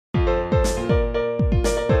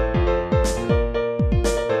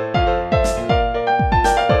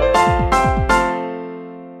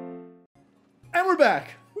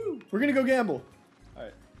gonna go gamble. All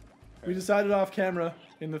right. We decided off camera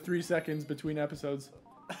in the 3 seconds between episodes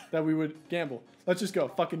that we would gamble. Let's just go.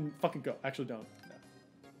 Fucking go. Actually, don't. No.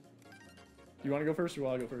 You want to go first or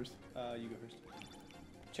will I go first? You go first.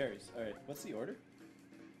 Cherries. All right. What's the order?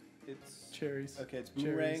 It's cherries. Okay, it's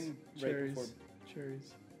boomerang right before.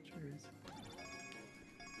 Cherries.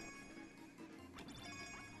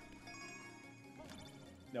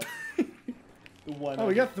 No. The one. Oh,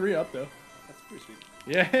 we got 3 up though. That's pretty sweet.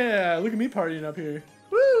 Yeah, look at me partying up here.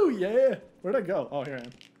 Woo, yeah. Where'd I go? Oh, here I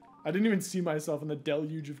am. I didn't even see myself in the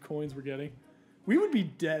deluge of coins we're getting. We would be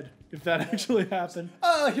dead if that actually happened.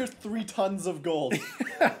 Here's 3 tons of gold.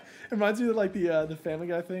 It reminds me of like the Family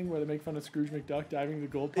Guy thing where they make fun of Scrooge McDuck diving in the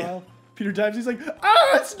gold pile. Peter dives, he's like,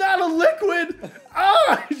 it's not a liquid!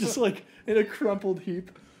 He's just like in a crumpled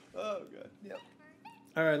heap. Oh, God. Yep.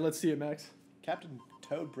 All right, let's see it, Max. Captain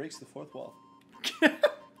Toad breaks the 4th wall.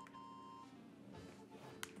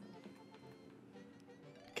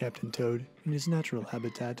 Captain Toad, in his natural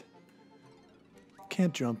habitat,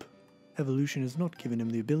 can't jump. Evolution has not given him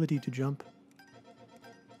the ability to jump.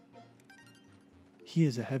 He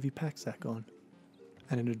has a heavy pack sack on,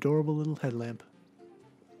 and an adorable little headlamp.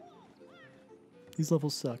 These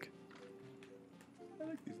levels suck. I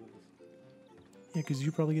like these levels. Yeah, because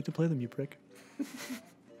you probably get to play them, you prick.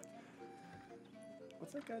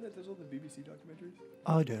 What's that guy that does all the BBC documentaries?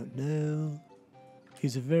 I don't know.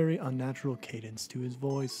 He's a very unnatural cadence to his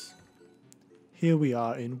voice. Here we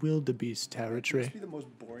are in wildebeest He territory. must be the most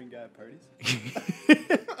boring guy at parties.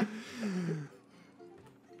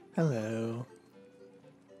 Hello.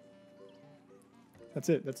 That's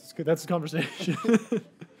it. That's good. That's the conversation.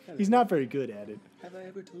 He's not very good at it. Have I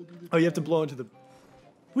ever told you the Oh, you have to blow into the...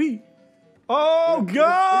 Wee! Oh,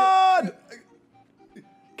 God!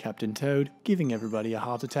 Captain Toad giving everybody a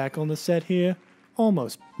heart attack on the set here.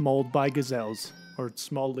 Almost mauled by gazelles. Or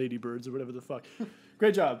small ladybirds or whatever the fuck.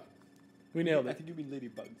 Great job. We nailed I it. think you mean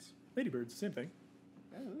ladybugs. Ladybirds, same thing.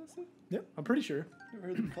 Yeah, that's it. Yep, I'm pretty sure. Never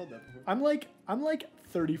heard them called that before. I'm like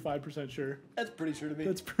 35% sure. That's pretty sure to me.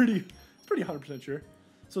 That's pretty 100% sure.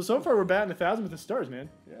 So far we're batting 1,000 with the stars, man.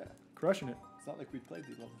 Yeah. Crushing it. It's not like we played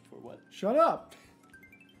these levels before. What? Shut up.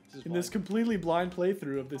 This is In this completely blind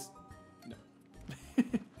playthrough of this. No.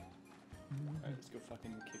 Alright, let's go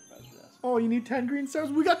fucking kick Bowser's ass. Oh, you need 10 green stars?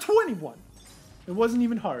 We got 21. It wasn't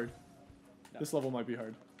even hard. No. This level might be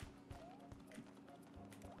hard.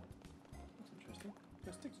 That's interesting.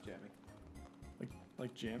 Your stick's jamming.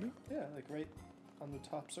 Like jamming? Yeah, like right on the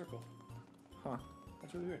top circle. Huh.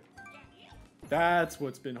 That's really weird. That's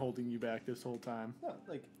what's been holding you back this whole time. No,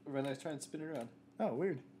 like when I try and spin it around. Oh,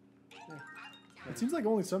 weird. Yeah. It seems like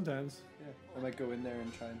only sometimes. Yeah. I might go in there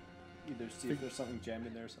and try and either see if there's something jammed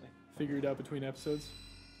in there or something. Figure it out between episodes.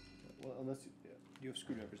 Well, unless you have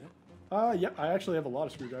screwdrivers, eh? Yeah, I actually have a lot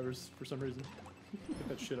of screwdrivers for some reason. Get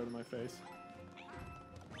that shit out of my face.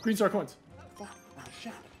 Green star coins. Fuck. Oh,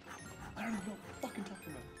 shit. I don't even know what you're fucking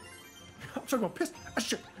talking about. I'm talking about piss. Ah,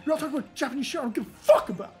 shit. You're all talking about Japanese shit I don't give a fuck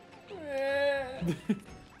about.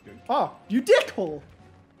 Ah, you dickhole.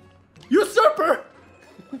 Usurper.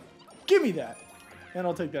 Give me that. And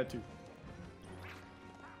I'll take that too.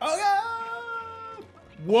 Oh, God!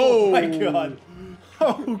 Whoa. Oh, my God.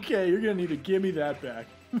 Okay, you're going to need to give me that back.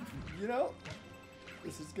 You know,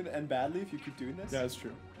 this is going to end badly if you keep doing this. That's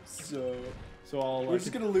true. So I'll... we're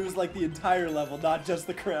just going to lose, like, the entire level, not just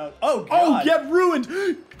the crown. Oh, God! Oh, get ruined!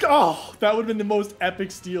 Oh, that would have been the most epic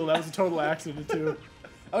steal. That was a total accident, too.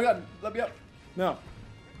 Oh, God, let me up. No.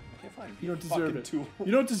 Okay, fine. You don't deserve it. Tool.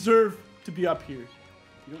 You don't deserve to be up here.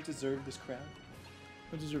 You don't deserve this crown.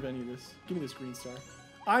 I don't deserve any of this. Give me this green star.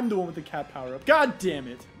 I'm the one with the cat power up. God damn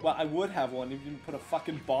it. Well, I would have one if you didn't put a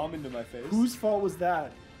fucking bomb into my face. Whose fault was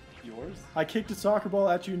that? Yours? I kicked a soccer ball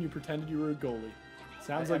at you and you pretended you were a goalie.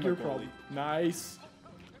 Sounds like your problem. Nice.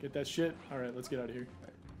 Get that shit. All right, let's get out of here.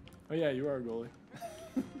 Right. Oh yeah, you are a goalie.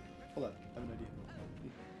 Hold on, I have an idea.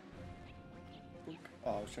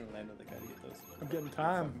 Oh, I was trying to land on the guy to get those. I'm getting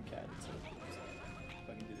time. Fucking cat. So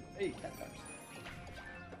fucking did it. Hey, cat powers.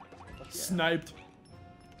 Fuck yeah. Sniped.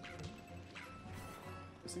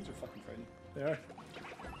 Those things are fucking frightening. They are.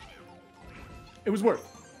 It was worth.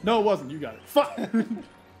 No, it wasn't. You got it. Fuck.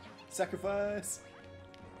 Sacrifice.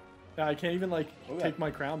 Yeah, I can't even like Oh, yeah. take my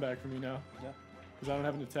crown back from you now Yeah. because I don't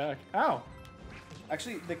have an attack. Ow.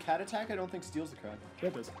 Actually, the cat attack I don't think steals the crown. Yeah,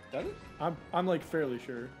 it does. Does it? I'm like fairly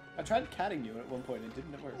sure. I tried catting you at one point and it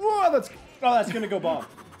didn't work. Whoa, that's. Oh, that's gonna go bomb.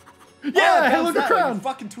 Yeah, oh, hey, look, a like crown. a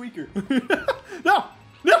fucking tweaker. No,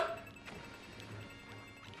 no,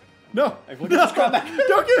 no. Hey, look at this crown back.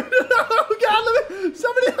 Don't give it. Oh God, let me.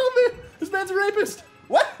 Somebody help me. This man's a rapist.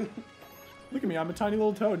 What? Look at me. I'm a tiny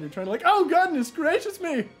little toad, and you're trying to like. Oh goodness gracious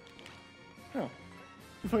me.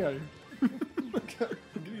 the fuck out of here.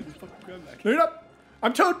 I'm getting this fucking gun back. No, you're not.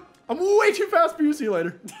 I'm Toad. I'm way too fast for you. See you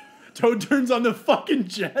later. Toad turns on the fucking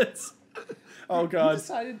jets. Oh, You God.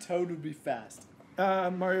 decided Toad would be fast.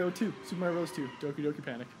 Mario 2. Super Mario Bros. 2. Doki Doki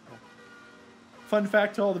Panic. Fun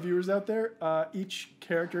fact to all the viewers out there, each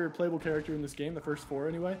character, playable character in this game, the first 4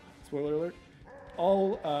 anyway, spoiler alert,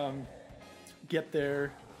 all get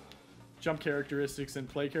their jump characteristics and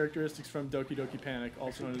play characteristics from Doki Doki Panic,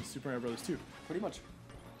 also known as Super Mario Bros. 2. Pretty much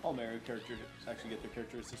all Mario characters actually get their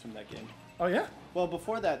characteristics from that game. Oh, yeah? Well,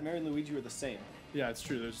 before that, Mario and Luigi were the same. Yeah, it's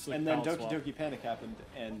true. There's just like And then palette Doki swap. Doki Panic happened,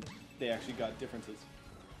 and they actually got differences.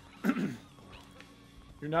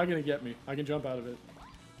 You're not going to get me. I can jump out of it.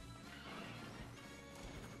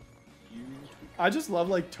 You I just love,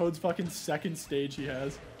 like, Toad's fucking second stage he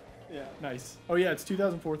has. Yeah. Nice. Oh, yeah, it's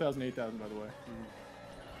 2,000, 4,000, 8,000, by the way.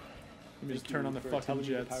 Let me just turn on the fucking telling me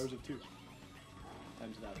the jets. powers of 2.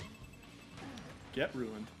 Times that. Get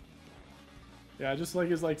ruined. Yeah, just like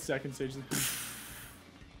his, like, second stage.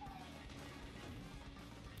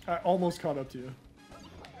 I almost caught up to you.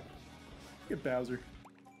 Look at Bowser.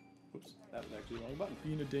 Oops, that was actually the wrong button.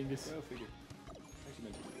 Being a dingus. Go figure. Actually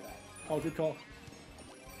meant to do that. Oh, good call.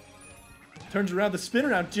 Turns around, the spin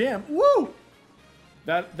around, jam. Woo!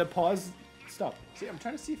 The pause. Stop. See, I'm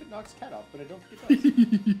trying to see if it knocks Cat off, but I don't think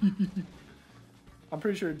it does. I'm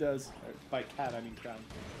pretty sure it does. By cat, I mean crown.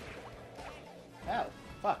 Ow.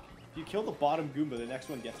 Fuck. If you kill the bottom Goomba, the next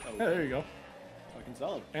one gets out. Yeah, there you go. Fucking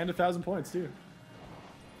solid. And 1,000 points, too.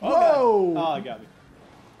 Oh, Whoa! God. Oh, it got me.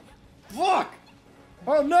 Fuck!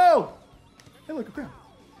 Oh, no! Hey, look, a crown.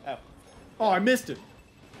 Ow. Oh, I missed it.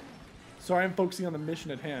 Sorry, I'm focusing on the mission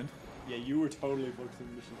at hand. Yeah, you were totally focused on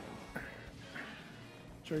the mission.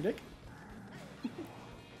 Cherry dick?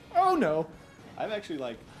 Oh, no. I'm actually,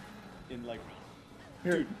 like, in, like...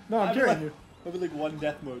 Here. Dude, No, I'm in, carrying like, you. I'm in, like, 1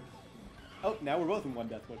 death mode. Oh, now we're both in 1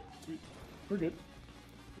 death mode. Sweet. We're good.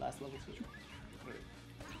 Last level switch.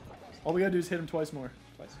 All we gotta do is hit him twice more.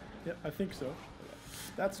 Twice. Yep, I think so.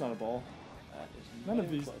 That's not a ball. That is None not of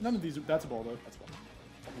even these. close. None of these. That's a ball though. That's one.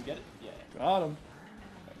 I can get it? Yeah. Got him.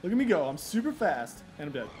 Look at me go. I'm super fast, and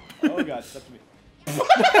I'm dead. Oh, God. It's up to me.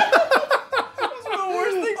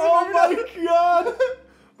 Oh my God!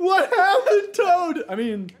 What happened, Toad? I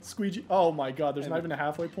mean, Squeegee. Oh my God! There's not even a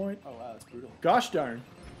halfway point. Oh, wow. That's brutal. Gosh darn.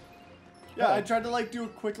 Yeah, Oh. I tried to, like, do a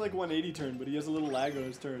quick, like, 180 turn, but he has a little lag on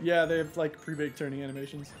his turn. Yeah, they have like pre-baked turning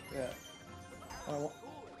animations. Yeah. Oh,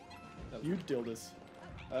 That was you dildos.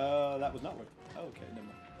 that was not worth. Oh, okay, never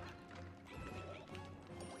mind.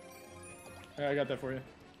 Hey, I got that for you.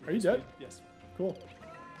 Are you dead? Yes. Cool.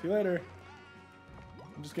 See you later.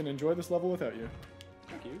 I'm just gonna enjoy this level without you.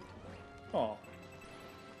 Thank you. Oh.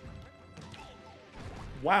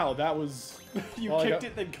 Wow, that was. You Well, I kicked got-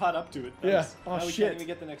 it, then caught up to it. Yeah. Nice. Oh, now we shit. can't even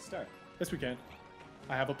get the next star. Yes, we can.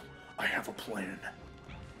 I have a plan.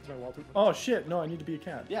 Is that Walter? Oh shit! No, I need to be a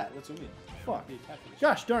cat. Yeah, that's what I mean. Fuck. Be a catfish.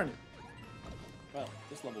 Gosh darn it. Well,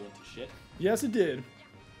 this level went to shit. Yes, it did.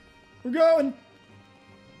 We're going.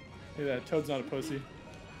 Hey, that Toad's not a pussy. Yeah.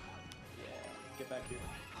 Get back here.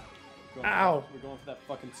 Ow. We're going for that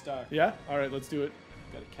fucking star. Yeah. All right, let's do it.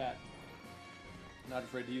 Got a cat. Not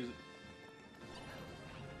afraid to use it.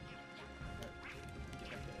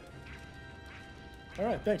 All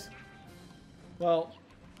right, thanks. Well,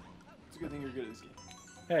 It's a good thing you're good at this game.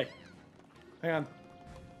 hey, hang on.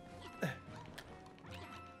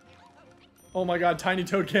 Oh my God, Tiny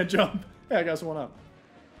Toad can't jump. Hey, I got someone up.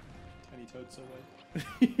 Tiny Toad so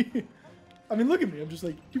way. I mean, look at me. I'm just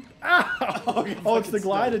like, ow! Oh, you Oh, it's the fucking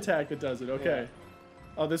glide snob. attack that does it. Okay.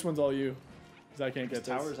 Yeah. Oh, this one's all you. Because I can't This get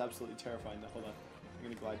tower this. is absolutely terrifying. Though. Hold on. I'm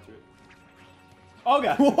gonna glide through it. Oh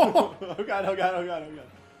God! Whoa. Oh God! Oh God! Oh God! Oh God!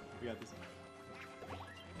 We got this.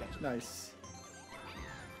 Nice.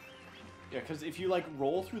 Yeah, because if you like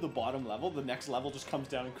roll through the bottom level, the next level just comes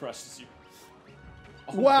down and crushes you.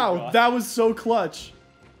 Oh my Wow, God. that was so clutch.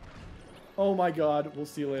 Oh my God, we'll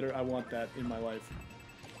see you later. I want that in my life.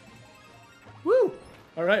 Woo!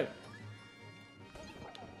 All right.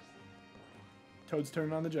 Toad's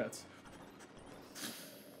turning on the jets.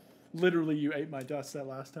 Literally, you ate my dust that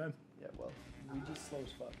last time. Yeah, well, we just slow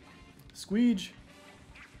as fuck. Squeege.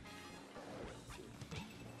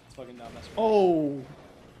 It's fucking not messing. Oh,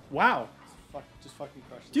 wow. Just fucking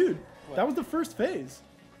crush it. Dude, What? that was the first phase.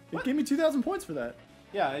 It What? gave me 2,000 points for that.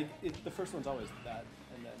 Yeah, the first one's always that,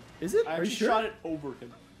 and then Is it? I Are actually you sure? shot it over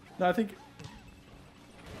him. No, I think...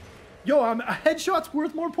 Yo, a headshot's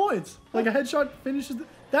worth more points. Like, a headshot finishes...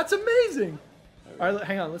 That's amazing. All right,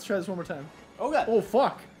 hang on. Let's try this one more time. Oh God! Oh,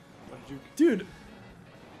 fuck. What did you? Dude,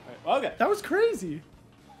 All right. Okay. that was crazy.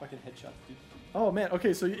 Fucking headshot, dude. Oh, man.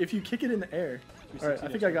 Okay, so if you kick it in the air... All right, I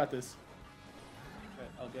think I got this.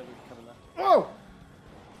 I'll be able to cover left. Oh!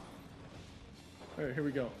 Alright, here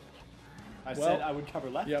we go. I Well, said I would cover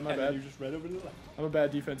left. yeah, my and bad. Then you just read over to the left. I'm a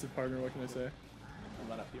bad defensive partner, what can I say? I'll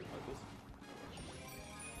run up here like this.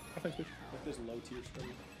 Oh, thanks, bitch. Like this low tier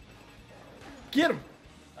struggle. Get him!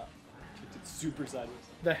 Oh, kicked it super sideways.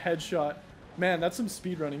 The headshot. Man, that's some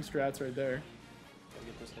speedrunning strats right there. Gotta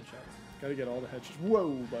get those headshots. Gotta get all the headshots. Whoa,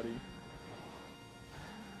 buddy.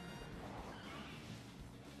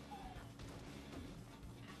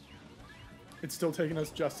 It's still taking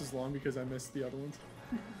us just as long because I missed the other ones.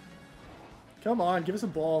 Come on, give us a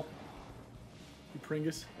ball. You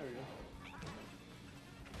Pringus. There we go.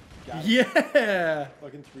 Got it. Yeah!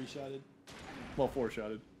 Fucking 3-shotted. Well,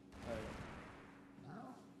 4-shotted. There we go.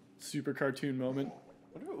 Super cartoon moment.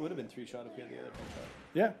 What if it would have been 3-shot if we had the other 1-shot?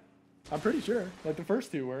 Yeah, I'm pretty sure. Like the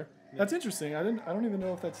first two were. Yeah. That's interesting. I don't even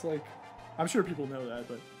know if that's like. I'm sure people know that,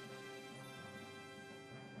 but.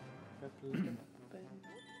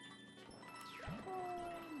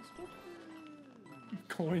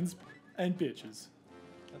 Coins and bitches.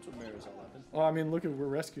 That's what Mary's all up in. Oh, I mean, look at we're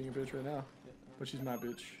rescuing a bitch right now, Yeah. but she's my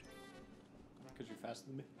bitch, Because you're faster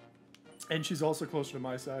than me. and she's also closer to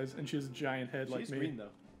my size, and she has a giant head like She's me. green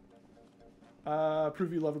though.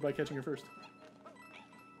 Prove you love her by catching her first.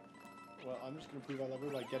 Well, I'm just gonna prove I love her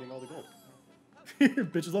by getting all the gold.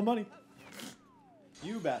 Bitches love money.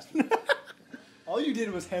 You bastard. All you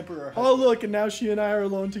did was hamper her Oh husband. look, and now she and I are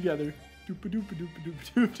alone together. Doopa doopa doopa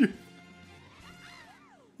doopa doop doop.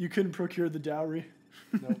 You couldn't procure the dowry.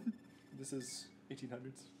 No. This is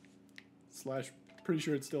 1800s. Slash, pretty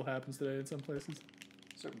sure it still happens today in some places.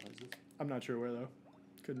 Certain places. I'm not sure where though.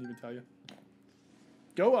 Couldn't even tell you.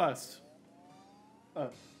 Go us.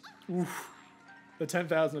 Oof. The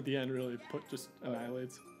 10,000 at the end really just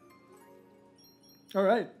annihilates. All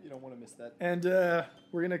right, You don't want to miss that. and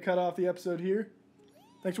we're gonna cut off the episode here.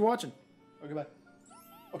 Thanks for watching. Okay, bye.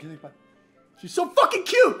 Okay, thanks, bye. She's so fucking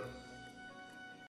cute.